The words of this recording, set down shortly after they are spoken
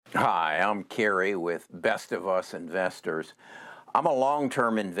Hi, I'm Kerry with Best of Us Investors. I'm a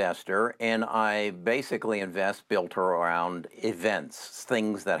long-term investor, and I basically invest built around events,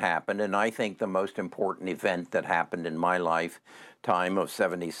 things that happen. And I think the most important event that happened in my lifetime of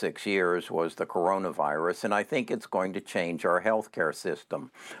 76 years was the coronavirus, and I think it's going to change our healthcare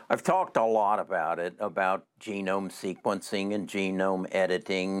system. I've talked a lot about it, about genome sequencing and genome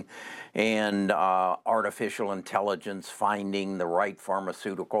editing and artificial intelligence finding the right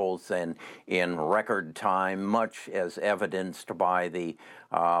pharmaceuticals and in record time, much as evidenced by the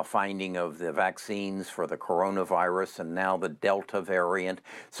finding of the vaccines for the coronavirus and now the Delta variant.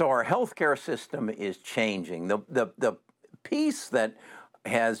 So our healthcare system is changing. The piece that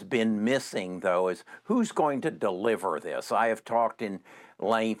has been missing, though, is who's going to deliver this. I have talked in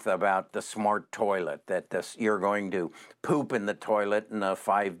length about the smart toilet, that you're going to poop in the toilet and a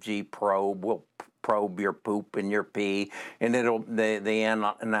 5G probe will probe your poop and your pee, and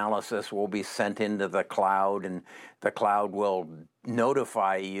the analysis will be sent into the cloud, and the cloud will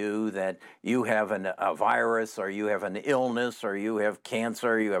notify you that you have a virus, or you have an illness, or you have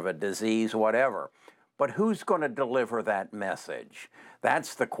cancer, you have a disease, whatever. But who's going to deliver that message?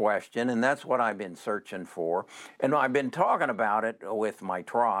 That's the question, and that's what I've been searching for. And I've been talking about it with my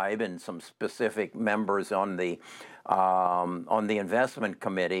tribe and some specific members on the investment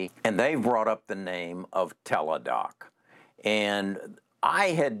committee, and they've brought up the name of Teladoc. And I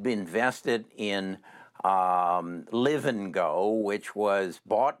had been invested in Live and Go, which was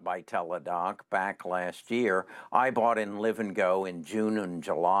bought by Teladoc back last year. I bought in Live and Go in June and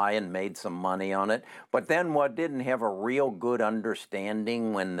July and made some money on it. But then what didn't have a real good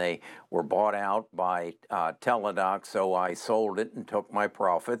understanding when they were bought out by Teladoc, so I sold it and took my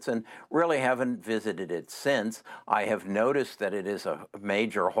profits and really haven't visited it since. I have noticed that it is a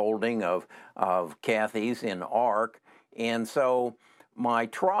major holding of Kathy's in ARK, and so my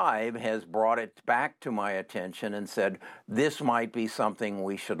tribe has brought it back to my attention and said, this might be something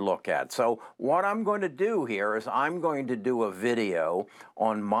we should look at. So what I'm going to do here is I'm going to do a video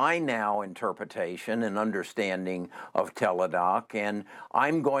on my now interpretation and understanding of Teladoc, and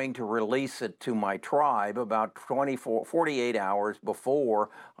I'm going to release it to my tribe about 48 hours before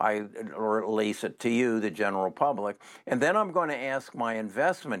I release it to you, the general public. And then I'm going to ask my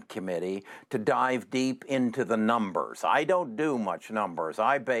investment committee to dive deep into the numbers. I don't do much numbers.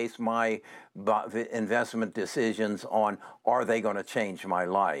 I base my investment decisions on, are they going to change my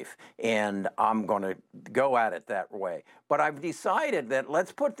life? And I'm going to go at it that way. But I've decided that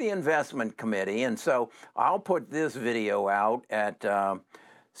let's put the investment committee, and so I'll put this video out at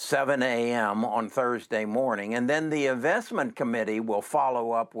 7 a.m. on Thursday morning, and then the investment committee will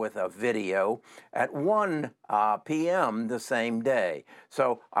follow up with a video at 1 p.m. the same day.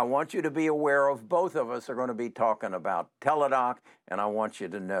 So I want you to be aware of both of us are going to be talking about Teladoc, and I want you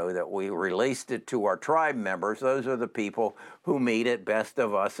to know that we released it to our tribe members. Those are the people who meet at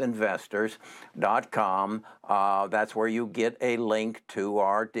bestofusinvestors.com. That's where you get a link to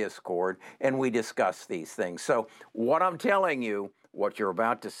our Discord, and we discuss these things. So what I'm telling you, what you're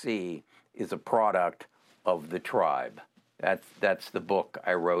about to see is a product of the tribe. That's the book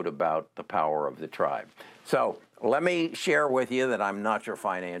I wrote about the power of the tribe. So let me share with you that I'm not your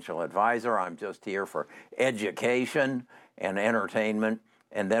financial advisor. I'm just here for education and entertainment.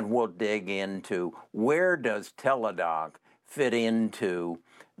 And then we'll dig into where does Teladoc fit into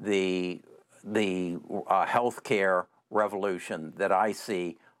the healthcare revolution that I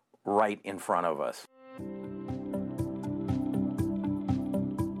see right in front of us.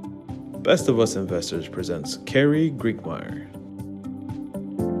 Best of Us Investors presents Kerry Griegmeier.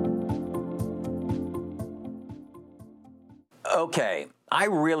 Okay, I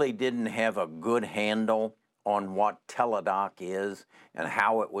really didn't have a good handle on what Teladoc is and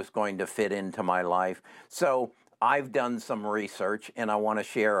how it was going to fit into my life. So I've done some research and I want to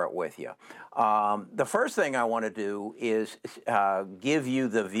share it with you. The first thing I want to do is give you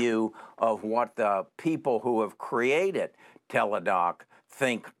the view of what the people who have created Teladoc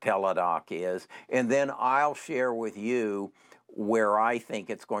think Teladoc is, and then I'll share with you where I think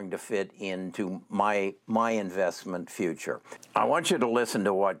it's going to fit into my investment future. I want you to listen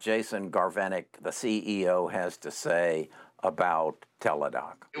to what Jason Garvenik, the CEO, has to say about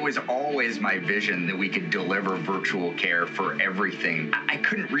Teladoc. It was always my vision that we could deliver virtual care for everything. I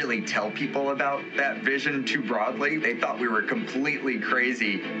couldn't really tell people about that vision too broadly. They thought we were completely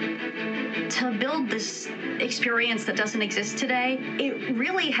crazy. To build this experience that doesn't exist today, it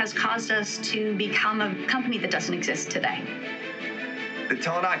really has caused us to become a company that doesn't exist today. The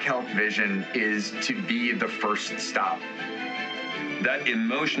Teladoc Health vision is to be the first stop. That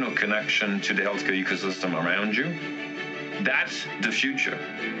emotional connection to the healthcare ecosystem around you, That's the future.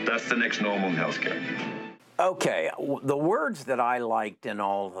 That's the next normal in healthcare. Okay, the words that I liked in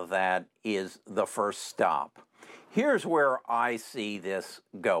all of that is the first stop. Here's where I see this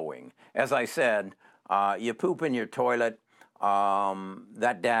going. As I said, you poop in your toilet,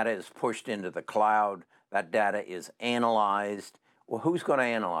 that data is pushed into the cloud, that data is analyzed. Well, who's going to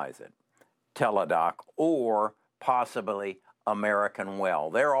analyze it? Teladoc or possibly American Well.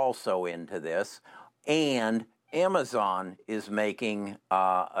 They're also into this, and Amazon is making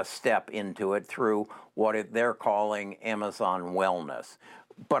a step into it through what they're calling Amazon Wellness.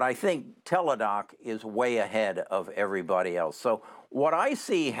 But I think Teladoc is way ahead of everybody else. So what I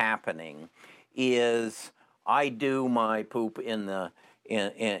see happening is I do my poop in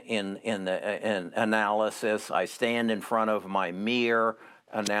analysis. I stand in front of my mirror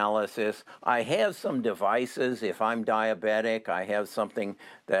analysis. I have some devices. If I'm diabetic, I have something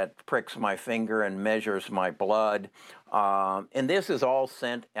that pricks my finger and measures my blood. And this is all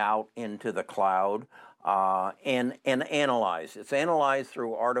sent out into the cloud and analyzed. It's analyzed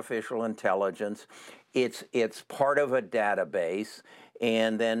through artificial intelligence. It's part of a database.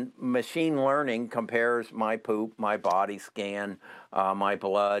 And then machine learning compares my poop, my body scan, my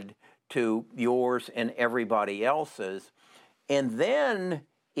blood to yours and everybody else's. And then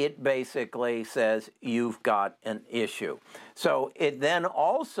it basically says you've got an issue. So it then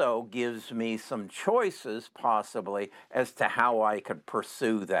also gives me some choices possibly as to how I could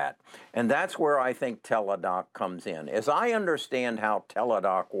pursue that. And that's where I think Teladoc comes in. As I understand how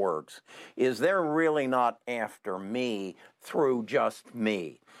Teladoc works, is they're really not after me through just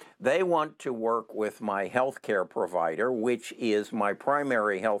me. They want to work with my healthcare provider, which is my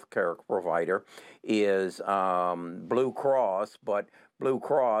primary healthcare provider, is Blue Cross, but Blue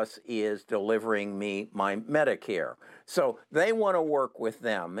Cross is delivering me my Medicare. So they want to work with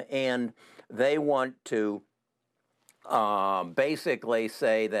them, and they want to basically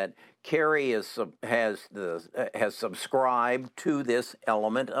say that Kerry has subscribed to this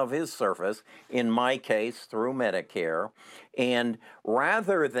element of his service, in my case through Medicare, and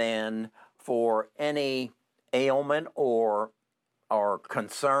rather than for any ailment or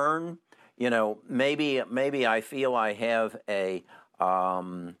concern, maybe I feel I have a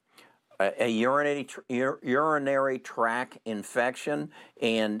urinary tract infection,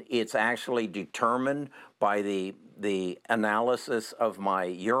 and it's actually determined by the analysis of my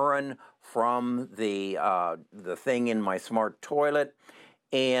urine from the thing in my smart toilet,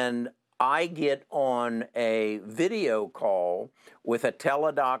 and I get on a video call with a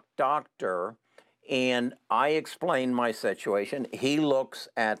Teladoc doctor, and I explain my situation. He looks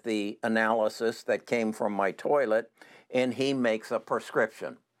at the analysis that came from my toilet, and he makes a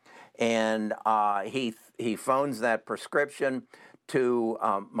prescription. And he phones that prescription to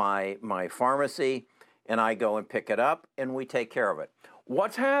my pharmacy, and I go and pick it up, and we take care of it.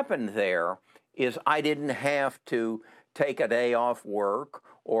 What's happened there is I didn't have to take a day off work,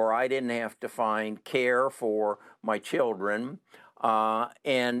 or I didn't have to find care for my children,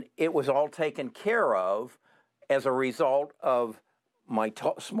 and it was all taken care of as a result of my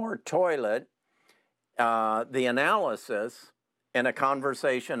smart toilet, the analysis, and a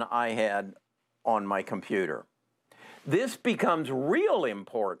conversation I had on my computer. This becomes real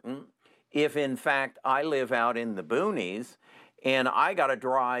important if, in fact, I live out in the boonies and I got to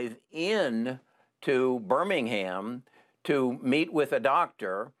drive in to Birmingham to meet with a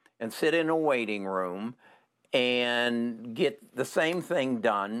doctor and sit in a waiting room and get the same thing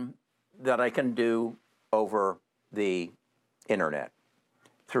done that I can do over the internet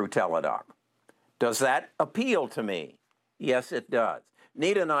through Teladoc. Does that appeal to me? Yes, it does.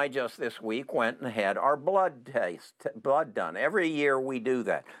 Nita and I just this week went and had our blood done. Every year we do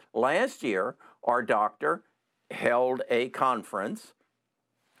that. Last year, our doctor held a conference,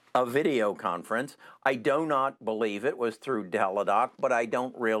 a video conference. I do not believe it was through Teladoc, but I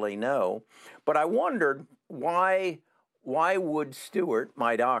don't really know. But I wondered why would Stuart,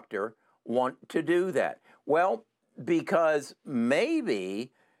 my doctor, want to do that? Well, because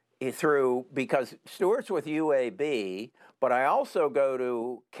because Stuart's with UAB, but I also go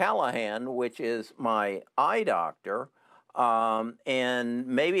to Callahan, which is my eye doctor, and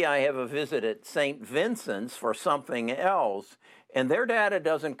maybe I have a visit at St. Vincent's for something else, and their data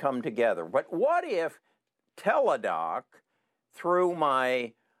doesn't come together. But what if Teladoc, through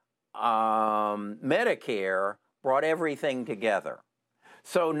my Medicare, brought everything together?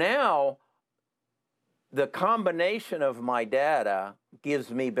 So now the combination of my data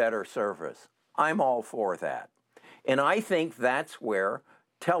gives me better service. I'm all for that. And I think that's where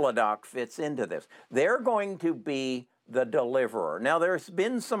Teladoc fits into this. They're going to be the deliverer. Now, there's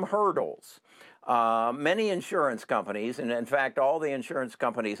been some hurdles. many insurance companies, and in fact, all the insurance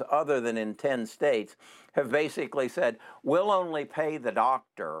companies other than in 10 states, have basically said, we'll only pay the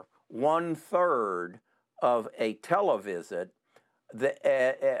doctor 1/3 of a televisit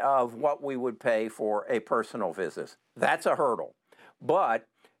of what we would pay for a personal visit. That's a hurdle. But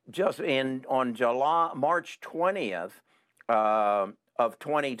just on March 20th of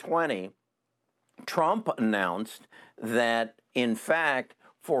 2020, Trump announced that, in fact,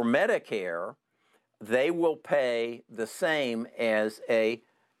 for Medicare, they will pay the same as a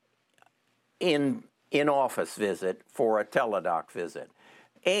in-office visit for a teledoc visit.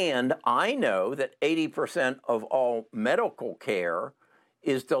 And I know that 80% of all medical care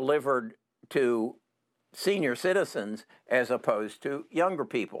is delivered to senior citizens as opposed to younger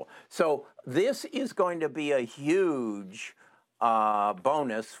people. So this is going to be a huge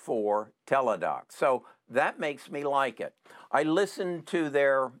bonus for teledoc. So that makes me like it. I listened to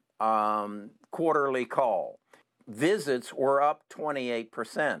their quarterly call. Visits were up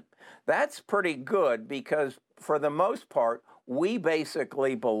 28%. That's pretty good because for the most part, we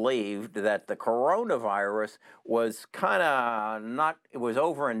basically believed that the coronavirus was it was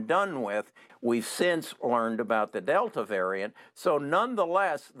over and done with. We've since learned about the Delta variant. So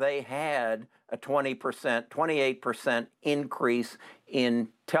nonetheless, they had a 28% increase in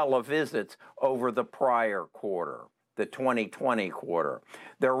televisits over the prior quarter, the 2020 quarter.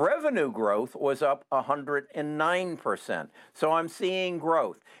 Their revenue growth was up 109%. So I'm seeing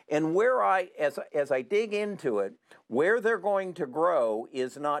growth. And as I dig into it, where they're going to grow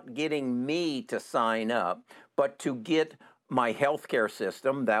is not getting me to sign up, but to get my healthcare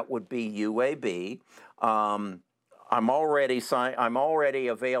system, that would be UAB. I'm already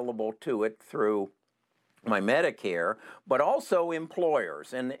available to it through my Medicare, but also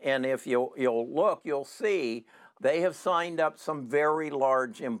employers. And if you'll look, you'll see they have signed up some very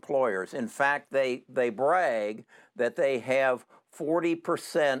large employers. In fact, they brag that they have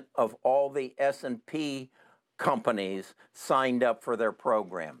 40% of all the S&P companies signed up for their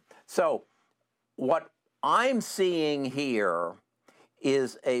program. So what I'm seeing here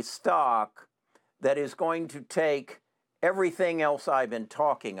is a stock that is going to take everything else I've been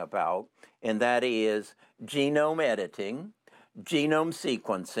talking about, and that is genome editing, genome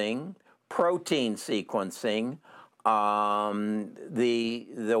sequencing, protein sequencing,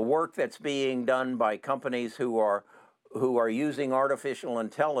 the work that's being done by companies who are using artificial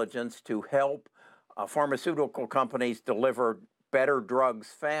intelligence to help pharmaceutical companies deliver better drugs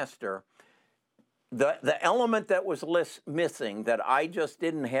faster. The element that was missing that I just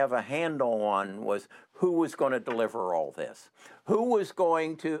didn't have a handle on was who was going to deliver all this. Who was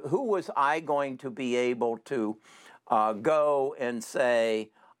I going to be able to go and say,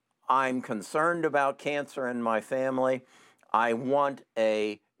 I'm concerned about cancer in my family. I want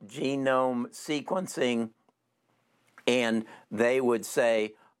a genome sequencing. And they would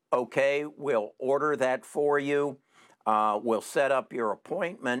say, okay, we'll order that for you. We'll set up your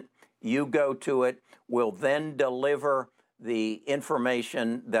appointment. You go to it. We'll then deliver the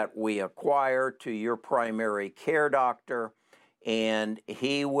information that we acquire to your primary care doctor, and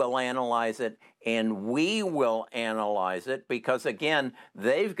he will analyze it, and we will analyze it because, again,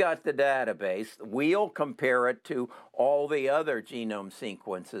 they've got the database. We'll compare it to all the other genome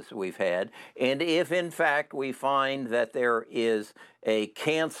sequences we've had, and if, in fact, we find that there is a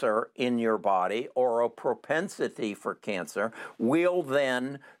cancer in your body or a propensity for cancer, we'll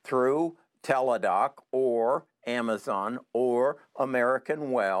then, through Teladoc or Amazon or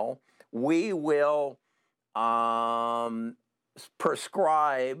American Well, we will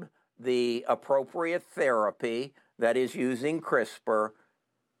prescribe the appropriate therapy that is using CRISPR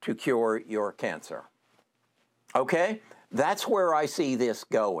to cure your cancer. Okay? That's where I see this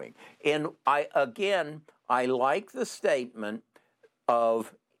going. And I like the statement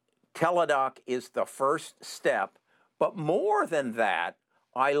of Teladoc is the first step, but more than that,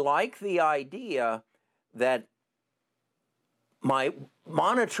 I like the idea that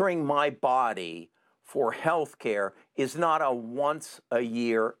monitoring my body for healthcare is not a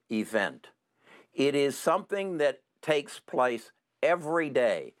once-a-year event. It is something that takes place every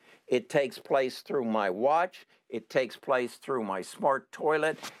day. It takes place through my watch. It takes place through my smart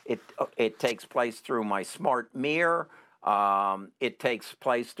toilet. It takes place through my smart mirror. It takes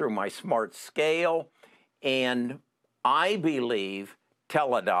place through my smart scale. And I believe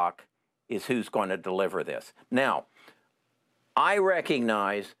Teladoc is who's going to deliver this. Now, I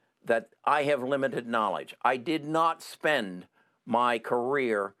recognize that I have limited knowledge. I did not spend my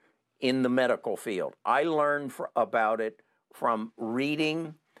career in the medical field. I learned about it from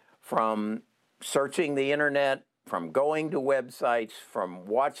reading, from searching the internet, from going to websites, from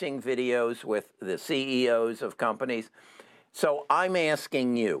watching videos with the CEOs of companies. So I'm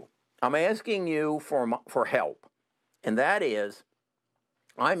asking you for help. And that is,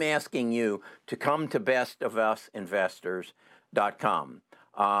 I'm asking you to come to bestofusinvestors.com.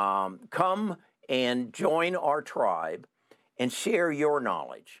 Come and join our tribe and share your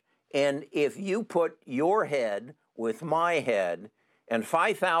knowledge. And if you put your head with my head and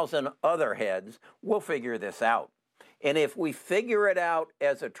 5,000 other heads, we'll figure this out. And if we figure it out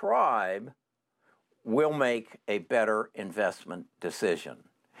as a tribe, we'll make a better investment decision.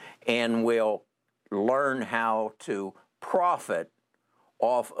 And we'll learn how to profit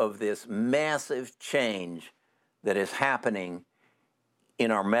off of this massive change that is happening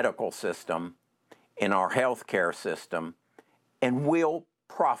in our medical system, in our healthcare system, and we'll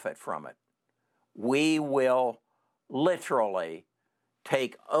profit from it. We will literally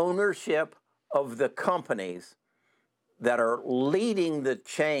take ownership of the companies that are leading the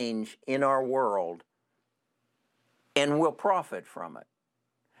change in our world, and we'll profit from it.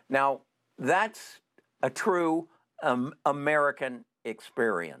 Now, that's a true American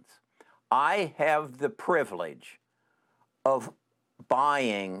experience. I have the privilege of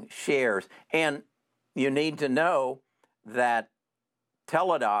buying shares, and you need to know that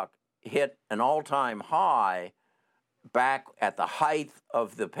Teladoc hit an all-time high back at the height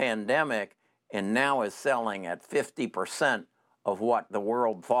of the pandemic and now is selling at 50% of what the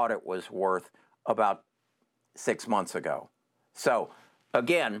world thought it was worth about 6 months ago. So,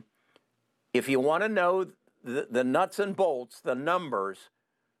 again, if you want to know the nuts and bolts, the numbers,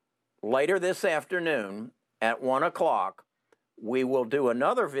 later this afternoon at 1 o'clock, we will do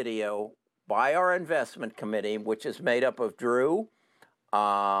another video by our investment committee, which is made up of Drew,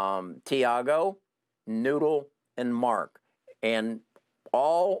 Tiago, Noodle, and Mark. And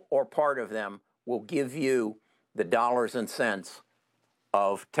all or part of them will give you the dollars and cents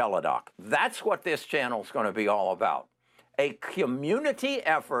of Teladoc. That's what this channel is going to be all about. A community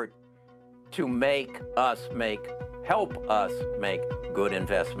effort to help us make good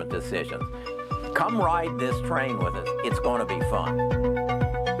investment decisions. Come ride this train with us. It's going to be fun.